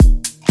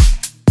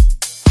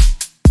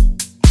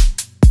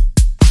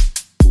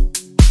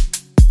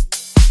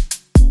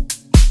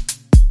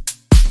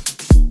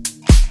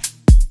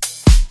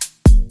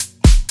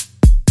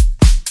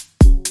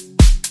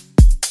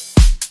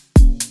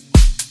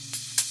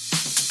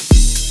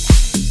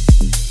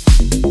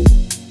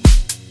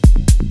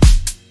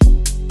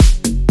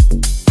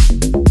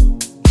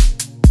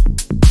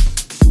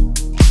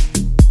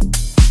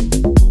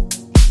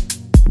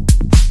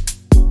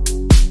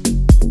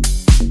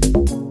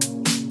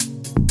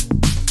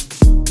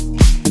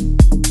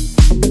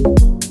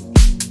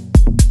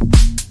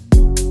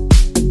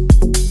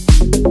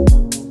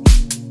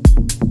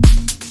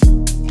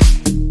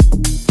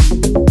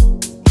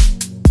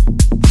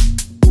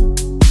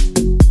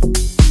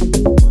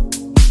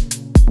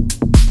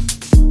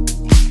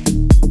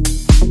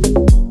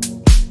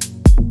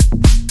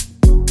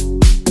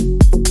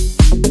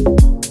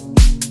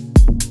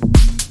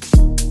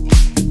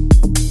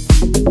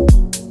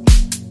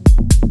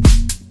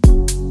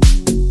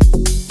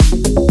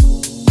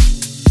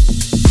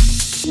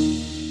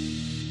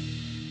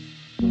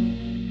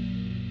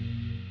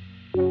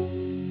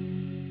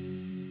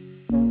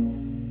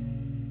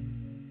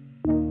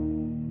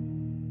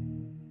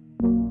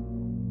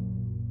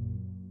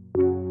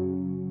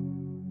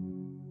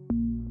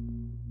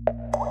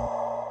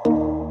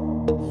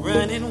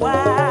running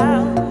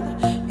wild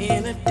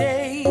in a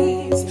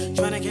daze,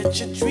 trying to get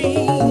your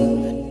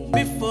dream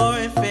before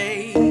it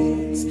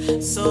fades.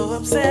 So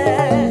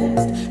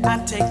obsessed,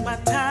 I take my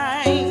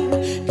time,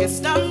 can't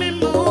stop me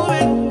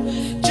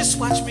moving, just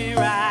watch me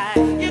ride.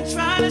 You're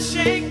trying to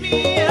shake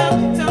me up,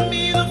 tell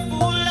me the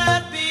fool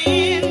I've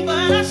been,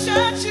 but I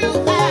shut you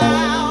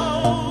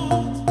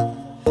out.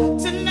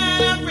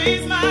 Tonight I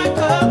raise my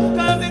cup,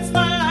 'cause it's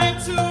my life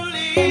to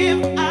live.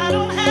 I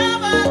don't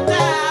have a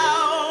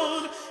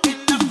doubt, and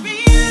I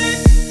feel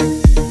it,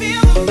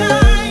 feel the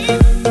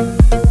vibe,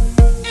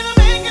 and I'm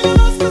making the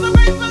most 'cause I'm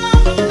grateful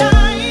I'm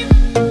alive.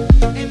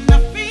 And I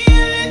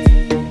feel it,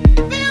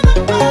 feel the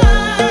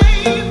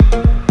vibe,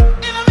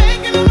 and I'm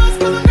making the most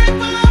 'cause I'm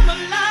grateful I'm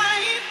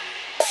alive.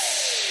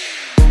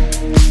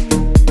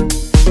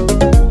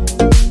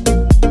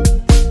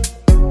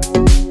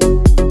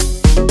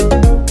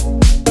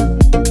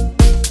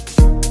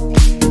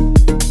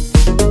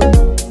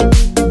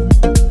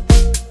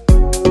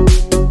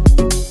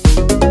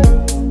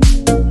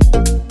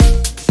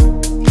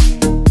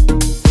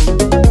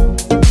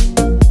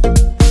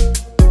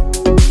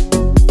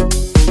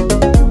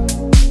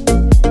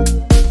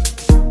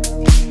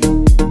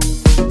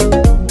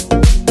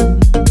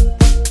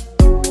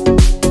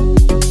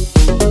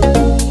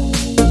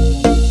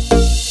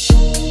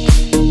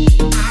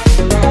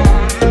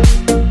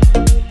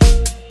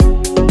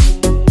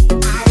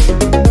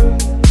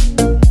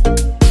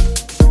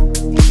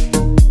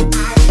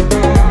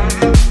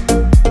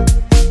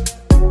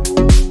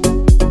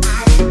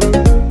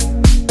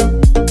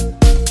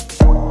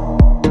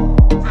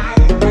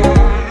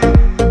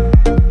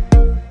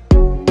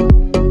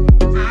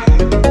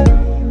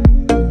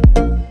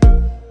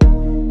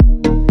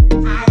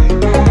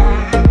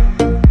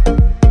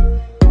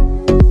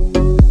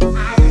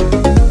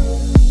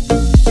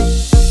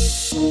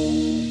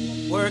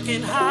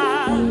 Working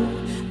hard,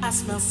 I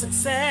smell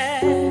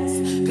success,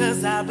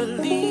 'cause I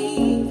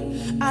believe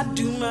I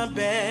do my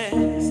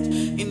best.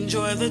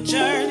 Enjoy the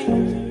journey,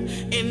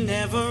 it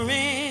never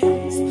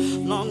ends.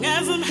 Long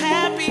as I'm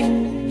happy,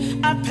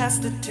 I pass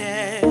the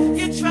test.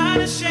 You're trying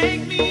to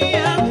shake me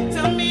up,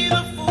 tell me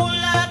the fool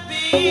I've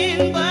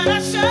been, but I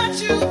shut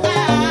you out.